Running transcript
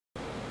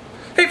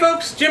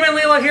folks, Jim and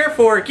Leila here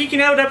for Geeking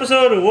Out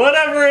episode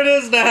whatever it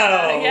is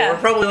now. Yeah. We're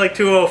probably like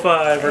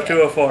 205 or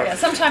 204. Yeah,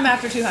 sometime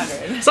after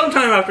 200.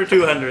 Sometime after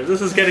 200.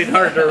 This is getting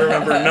hard to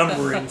remember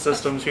numbering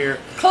systems here.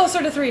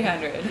 Closer to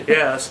 300.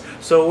 Yes.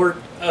 So we're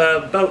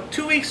about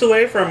 2 weeks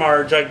away from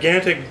our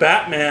gigantic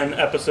Batman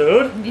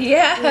episode.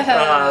 Yeah.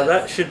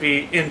 That should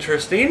be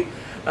interesting.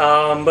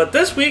 But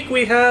this week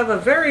we have a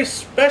very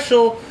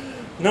special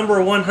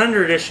number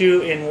 100 issue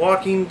in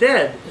Walking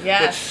Dead.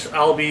 Yes. Which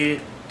I'll be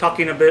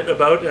talking a bit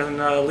about, and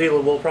Leila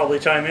will probably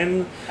chime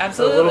in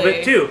Absolutely. a little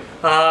bit too.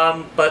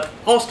 But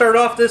I'll start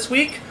off this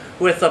week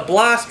with a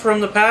blast from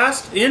the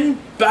past in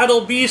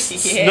Battle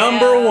Beasts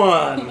number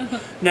 1.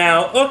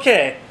 Now,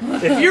 okay,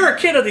 if you're a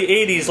kid of the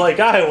 80s like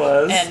I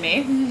was, and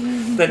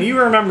me, then you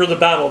remember the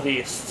Battle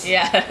Beasts.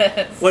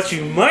 Yes. What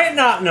you might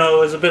not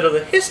know is a bit of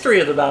the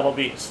history of the Battle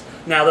Beasts.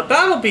 Now, the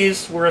Battle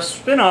Beasts were a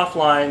spin-off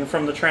line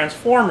from the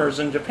Transformers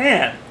in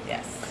Japan.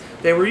 Yes.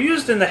 They were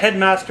used in the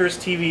Headmasters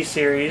TV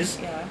series.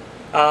 Yeah.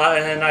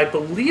 And I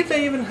believe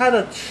they even had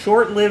a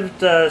short-lived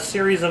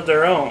series of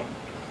their own.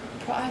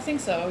 I think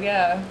so,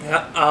 yeah.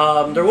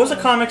 Yeah. There was a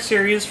comic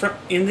series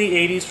in the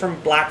 80s from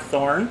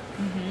Blackthorn,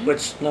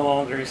 which no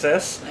longer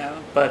exists. No.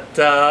 But,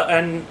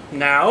 and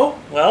now,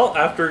 well,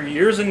 after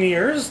years and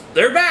years,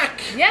 they're back!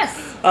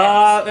 Yes!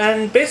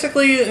 And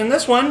basically, in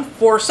this one,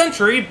 for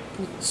centuries,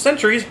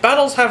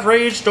 battles have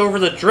raged over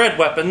the dread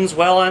weapons,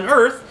 while on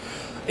Earth,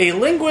 a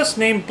linguist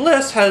named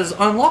Bliss has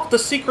unlocked the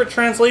secret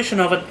translation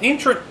of an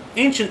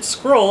ancient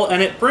scroll,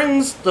 and it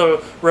brings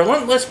the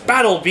relentless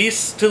battle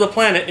beasts to the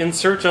planet in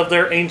search of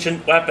their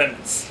ancient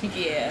weapons.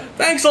 Yeah.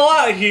 Thanks a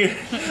lot, you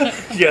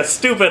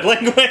stupid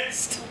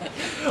linguist.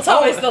 It's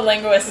always the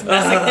linguist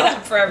messing it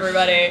up for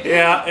everybody.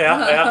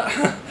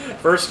 Yeah.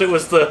 First it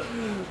was the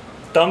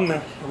dumb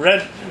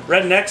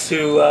rednecks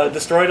who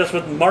destroyed us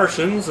with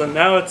Martians, and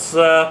now it's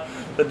the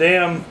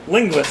damn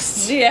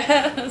linguists.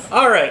 Yes.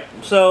 Alright,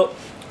 so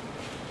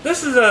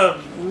this is a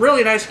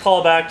really nice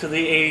callback to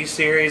the 80s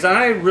series, and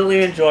I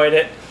really enjoyed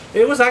it.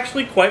 It was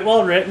actually quite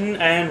well written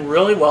and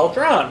really well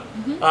drawn,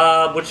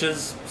 which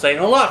is saying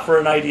a lot for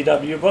an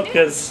IDW book,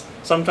 because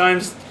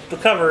sometimes the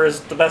cover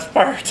is the best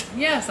part.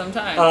 Yeah,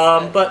 sometimes.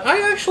 But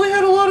I actually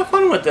had a lot of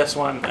fun with this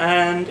one,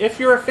 and if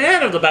you're a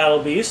fan of the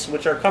Battle Beasts,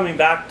 which are coming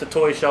back to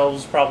toy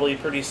shelves probably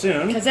pretty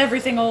soon. Because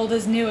everything old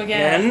is new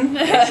again.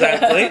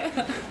 Exactly.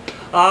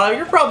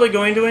 You're probably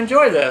going to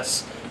enjoy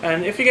this.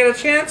 And if you get a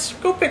chance,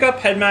 go pick up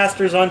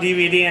Headmasters on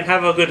DVD and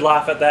have a good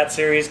laugh at that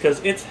series,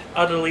 because it's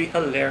utterly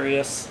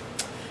hilarious.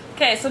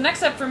 Okay, so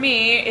next up for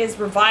me is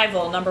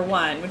Revival number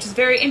 1, which is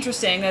very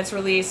interesting. That's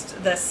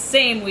released the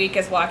same week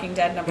as Walking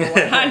Dead number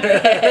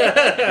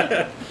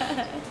 100.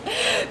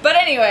 But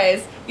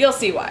anyways, you'll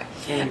see why.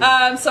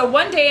 So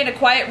one day in a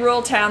quiet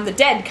rural town, the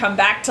dead come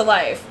back to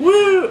life.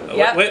 Woo!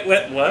 Yep. Wait,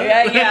 what?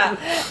 Yeah.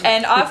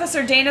 And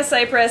Officer Dana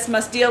Cypress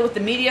must deal with the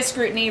media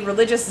scrutiny,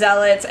 religious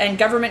zealots, and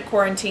government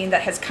quarantine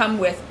that has come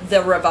with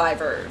the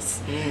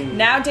revivers.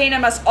 Now Dana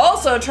must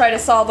also try to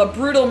solve a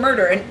brutal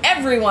murder, and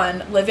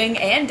everyone, living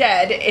and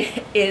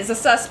dead, is a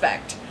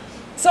suspect.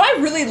 So I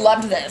really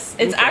loved this.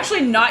 It's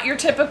actually not your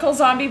typical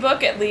zombie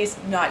book, at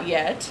least not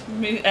yet.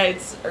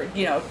 It's,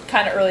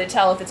 kind of early to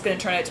tell if it's going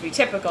to turn out to be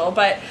typical,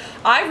 but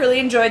I really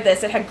enjoyed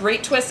this. It had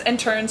great twists and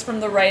turns from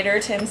the writer,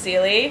 Tim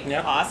Seeley.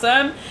 Yep.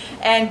 Awesome.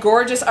 And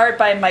gorgeous art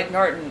by Mike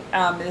Norton.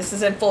 This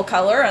is in full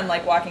color,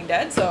 unlike Walking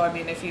Dead, so I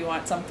mean, if you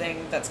want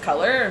something that's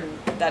color,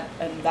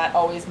 and that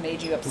always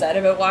made you upset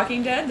about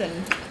Walking Dead,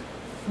 then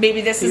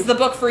maybe this is the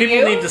book for you.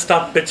 People need to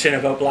stop bitching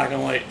about black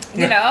and white.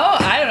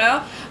 I don't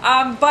know.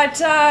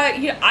 But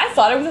I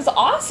thought it was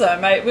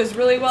awesome. It was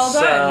really well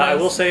done. I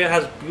will say it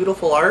has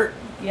beautiful art.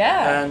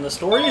 Yeah. And the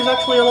story is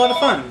actually a lot of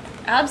fun.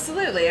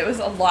 Absolutely. It was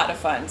a lot of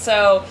fun.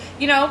 So,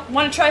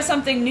 want to try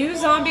something new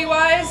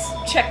zombie-wise?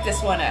 Check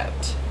this one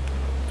out.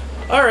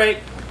 Alright,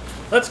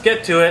 let's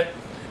get to it.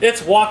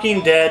 It's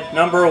Walking Dead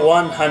number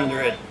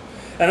 100.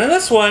 And in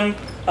this one,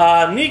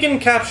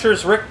 Negan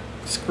captures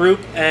Rick's group,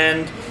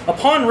 and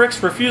upon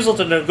Rick's refusal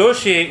to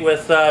negotiate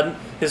with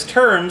his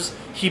terms,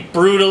 he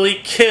brutally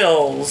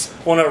kills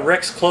one of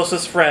Rick's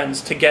closest friends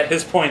to get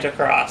his point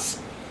across.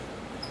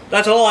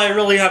 That's all I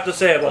really have to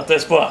say about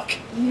this book.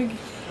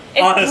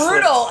 It's honestly.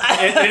 Brutal.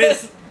 It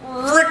is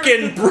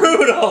freaking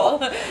brutal.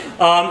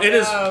 It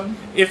is.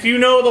 If you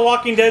know the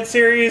Walking Dead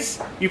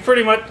series, you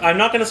pretty much. I'm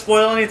not going to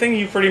spoil anything.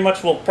 You pretty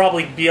much will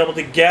probably be able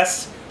to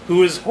guess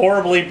who is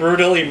horribly,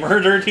 brutally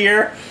murdered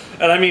here.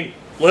 And I mean,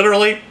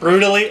 literally,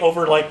 brutally,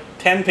 over like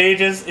 10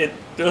 pages.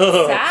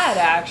 Sad,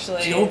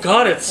 actually. Oh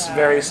god, it's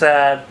very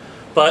sad.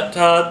 But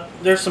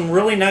there's some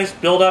really nice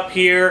build-up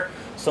here,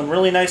 some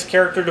really nice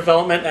character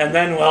development, and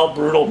then, well,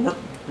 brutal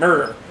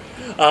murder.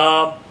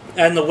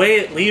 And the way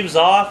it leaves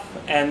off,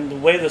 and the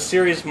way the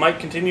series might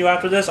continue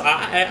after this,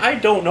 I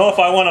don't know if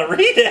I want to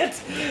read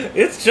it.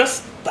 It's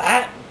just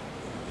that...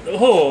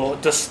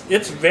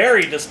 it's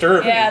very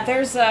disturbing. Yeah,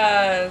 there's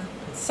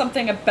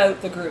something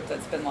about the group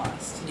that's been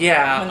lost.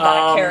 Yeah. When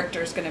that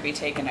character's going to be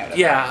taken out of it.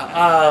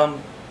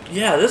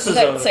 Yeah, this is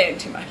without saying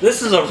too much.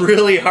 This is a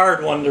really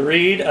hard one to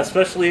read,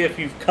 especially if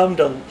you've come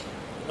to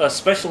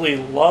especially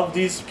love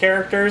these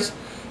characters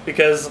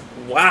because,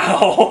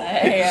 wow.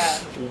 Yeah.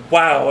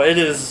 Wow, it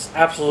is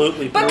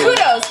absolutely But brutal.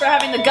 kudos for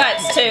having the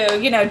guts to,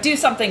 you know, do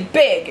something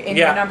big in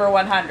your number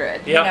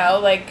 100. You know,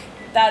 like,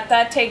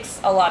 that takes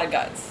a lot of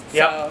guts.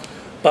 Yep.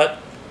 But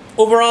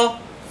overall,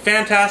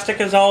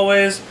 fantastic as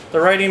always. The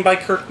writing by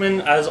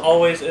Kirkman, as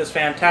always, is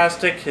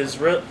fantastic.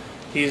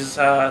 He's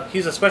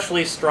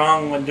especially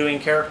strong when doing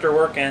character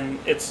work, and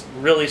it's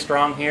really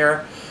strong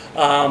here.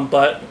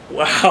 But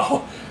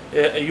wow,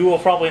 you will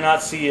probably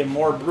not see a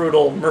more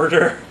brutal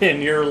murder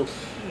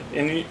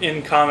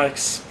in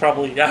comics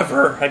probably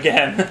ever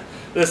again.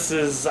 This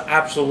is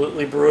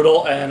absolutely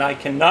brutal, and I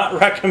cannot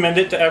recommend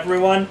it to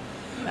everyone.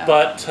 No.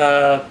 But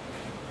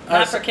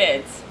not for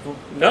kids.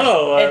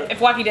 No.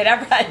 If Walking Dead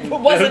ever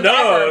wasn't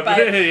ever, but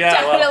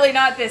definitely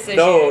not this issue.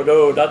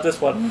 No, not this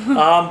one.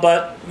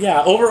 But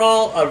yeah,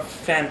 overall a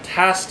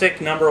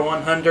fantastic number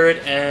 100,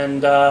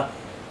 and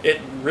it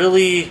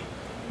really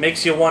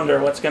makes you wonder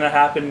what's going to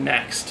happen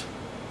next.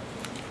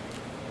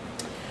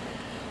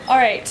 All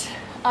right.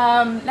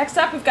 Next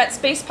up, we've got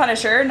Space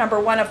Punisher, number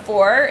 1 of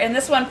 4. In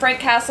this one, Frank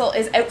Castle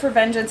is out for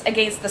vengeance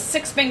against the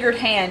Six-Fingered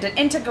Hand, an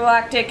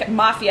intergalactic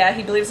mafia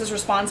he believes is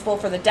responsible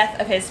for the death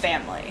of his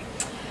family.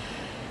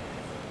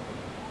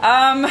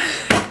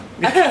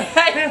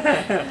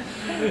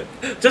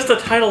 Just the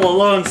title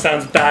alone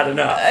sounds bad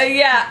enough.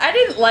 Yeah, I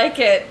didn't like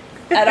it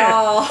at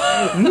all.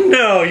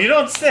 No, you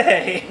don't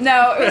say.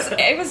 No,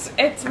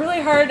 it's really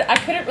hard. I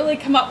couldn't really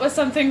come up with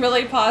something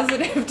really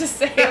positive to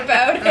say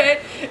about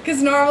it,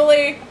 because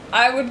normally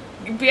I would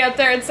be out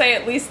there and say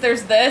at least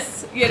there's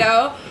this, you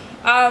know.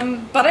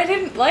 But I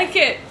didn't like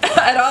it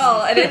at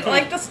all. I didn't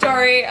like the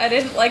story. I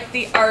didn't like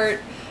the art.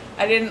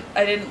 I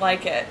didn't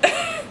like it.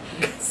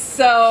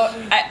 So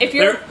if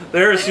you're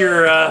there's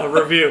your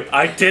review.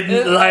 I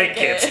didn't like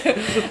it.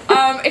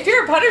 If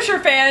you're a Punisher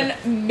fan,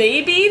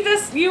 maybe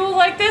you will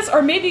like this,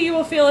 or maybe you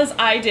will feel as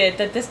I did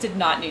that this did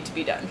not need to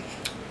be done.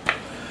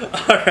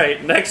 All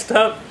right, next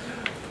up,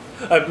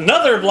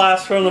 another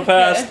blast from the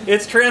past.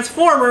 It's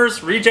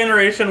Transformers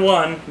Regeneration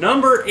One,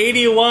 number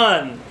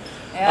 81.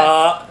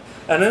 Yes.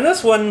 And in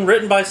this one,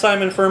 written by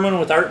Simon Furman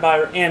with art by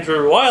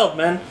Andrew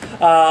Wildman,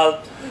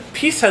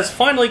 peace has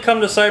finally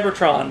come to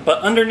Cybertron, but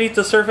underneath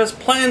the surface,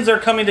 plans are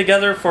coming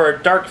together for a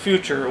dark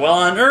future. While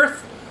on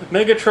Earth,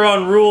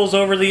 Megatron rules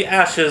over the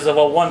ashes of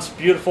a once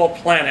beautiful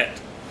planet.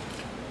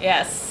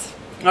 Yes.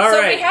 All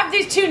right. We have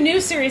these 2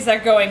 new series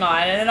that are going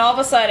on, and then all of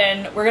a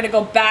sudden, we're going to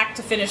go back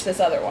to finish this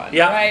other one.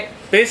 Yeah. Right?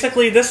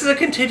 Basically, this is a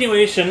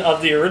continuation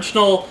of the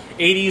original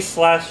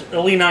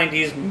 80s/early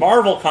 90s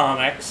Marvel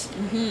comics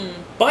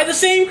by the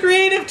same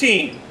creative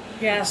team.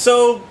 Yeah.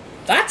 So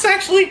that's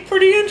actually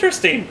pretty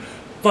interesting.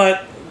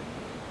 But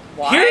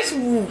why?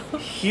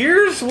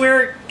 here's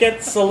where it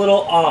gets a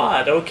little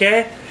odd,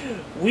 okay?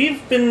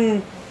 We've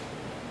been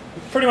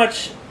pretty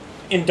much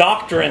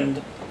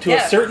indoctrined to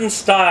a certain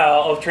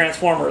style of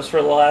Transformers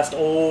for the last,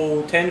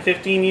 10,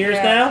 15 years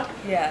now.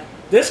 Yeah.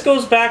 This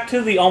goes back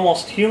to the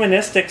almost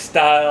humanistic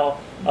style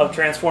of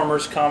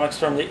Transformers comics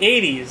from the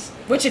 80s.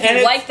 Which, if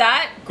you like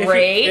that,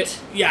 great.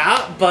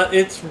 Yeah, but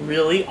it's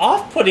really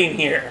off-putting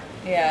here.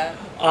 Yeah.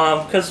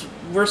 Because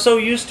we're so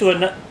used to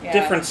a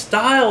different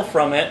style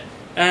from it,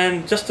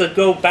 and just to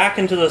go back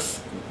into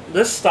this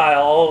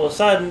style all of a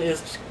sudden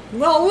is,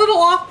 well, a little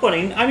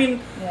off-putting. I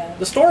mean,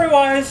 the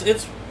story-wise,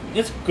 it's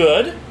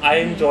good. I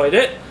enjoyed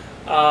it.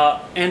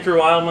 Andrew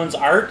Wildman's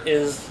art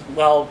is,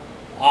 well,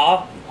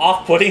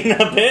 off-putting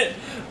a bit,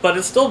 but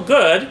it's still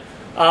good.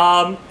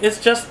 It's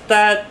just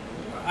that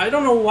I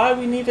don't know why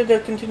we needed a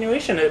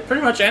continuation. It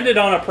pretty much ended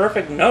on a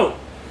perfect note.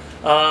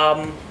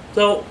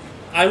 So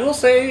I will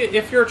say,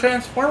 if you're a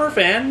Transformer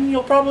fan,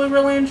 you'll probably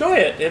really enjoy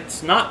it.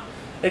 It's not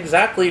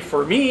exactly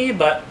for me,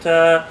 but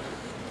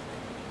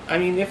I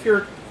mean, if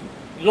you're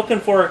looking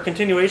for a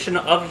continuation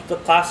of the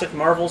classic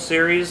Marvel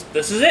series,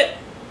 this is it.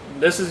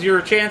 This is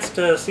your chance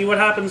to see what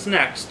happens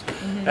next.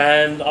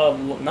 And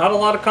not a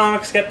lot of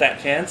comics get that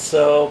chance,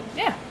 so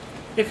yeah.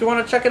 If you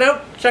want to check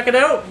it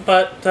out,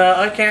 but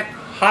I can't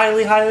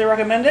highly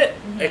recommend it,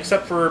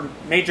 except for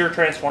major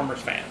Transformers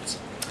fans.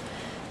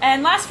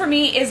 And last for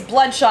me is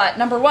Bloodshot,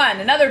 number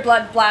 1. Another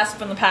blood blast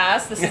from the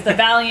past. This is the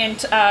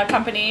Valiant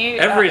company.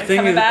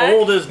 Everything is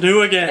old is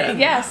new again.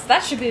 Yes,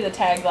 that should be the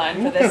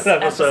tagline for this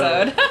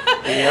episode.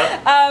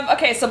 Yep.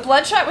 Okay, so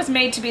Bloodshot was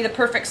made to be the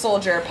perfect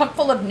soldier. Pumped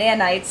full of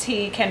nanites,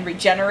 he can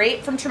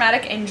regenerate from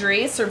traumatic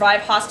injuries,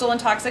 survive hostile and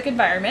toxic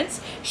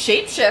environments,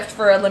 shapeshift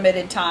for a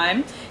limited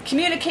time,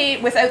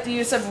 communicate without the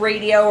use of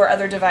radio or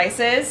other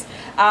devices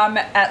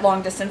at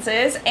long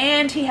distances,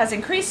 and he has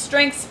increased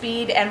strength,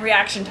 speed, and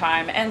reaction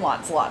time, and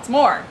lots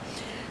more.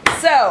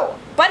 So,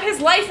 but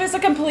his life is a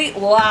complete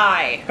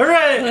lie.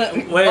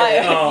 Hooray! Wait,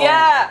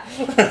 yeah.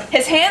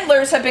 His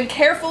handlers have been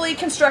carefully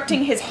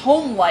constructing his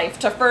home life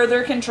to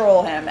further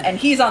control him, and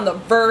he's on the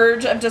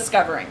verge of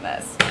discovering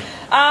this.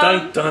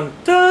 Dun dun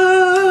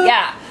dun!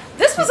 Yeah.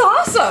 This was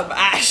awesome,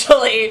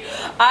 actually.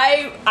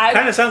 I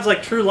kind of sounds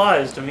like True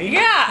Lies to me.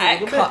 Yeah,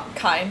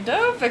 kind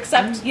of.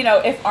 Except, you know,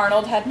 if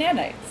Arnold had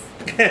nanites.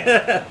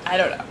 I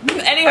don't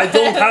know. Anyway, I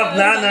don't have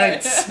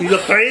nanites. You're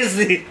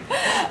crazy.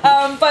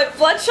 But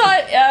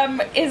Bloodshot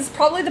is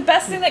probably the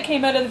best thing that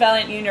came out of the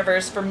Valiant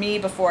universe for me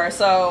before.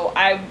 So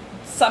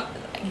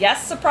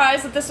yes,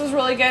 surprised that this was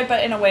really good,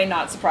 but in a way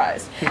not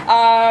surprised. You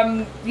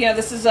know,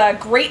 this is a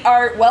great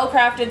art,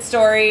 well-crafted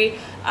story.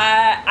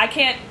 I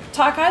can't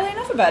talk highly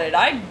enough about it.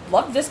 I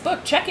love this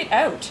book. Check it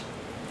out.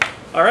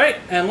 All right,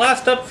 and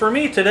last up for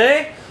me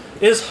today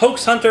is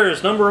Hoax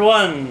Hunters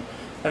 #1.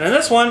 And in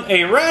this one,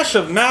 a rash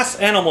of mass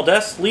animal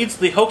deaths leads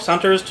the Hoax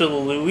Hunters to the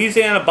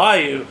Louisiana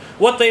Bayou.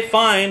 What they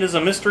find is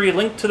a mystery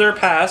linked to their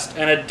past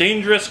and a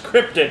dangerous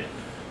cryptid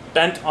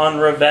bent on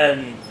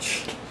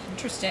revenge.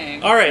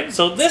 Interesting. Alright,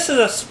 so this is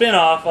a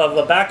spin-off of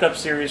a backup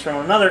series from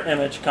another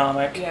Image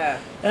comic. Yeah.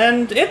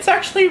 And it's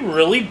actually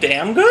really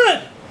damn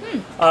good.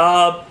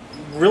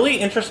 Really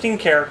interesting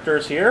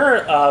characters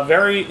here.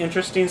 Very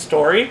interesting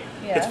story.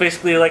 Yeah. It's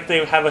basically like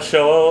they have a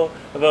show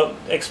about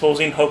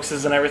exposing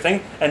hoaxes and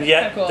everything, and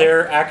yet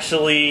they're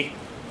actually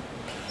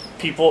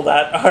people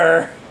that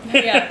are...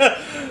 Yeah.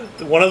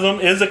 One of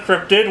them is a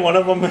cryptid, one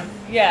of them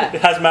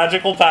has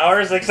magical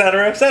powers,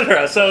 etc.,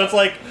 etc. So it's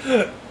like,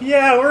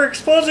 yeah, we're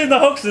exposing the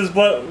hoaxes,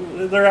 but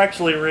they're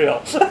actually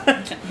real.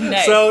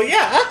 Nice. So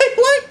yeah,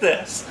 I like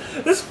this.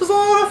 This was a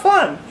lot of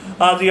fun.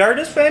 The art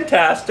is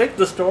fantastic.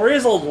 The story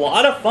is a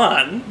lot of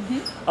fun.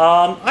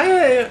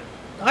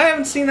 I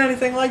haven't seen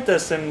anything like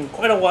this in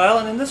quite a while,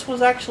 and this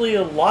was actually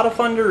a lot of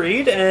fun to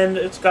read, and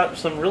it's got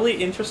some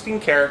really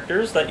interesting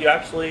characters that you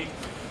actually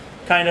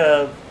kind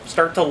of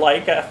start to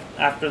like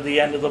after the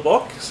end of the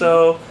book.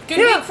 So good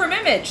week from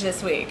Image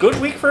this week. Good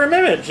week for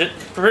Image. It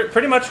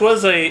pretty much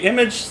was a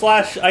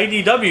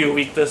Image/IDW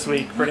week this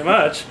week, pretty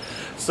much.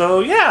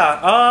 So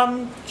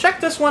yeah, check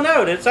this one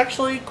out. It's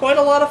actually quite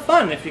a lot of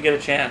fun if you get a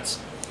chance.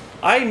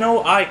 I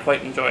know I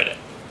quite enjoyed it.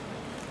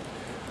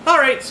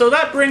 Alright, so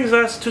that brings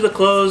us to the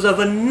close of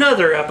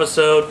another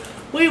episode.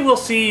 We will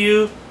see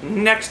you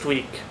next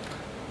week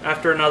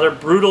after another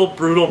brutal,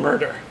 brutal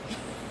murder.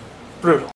 Brutal.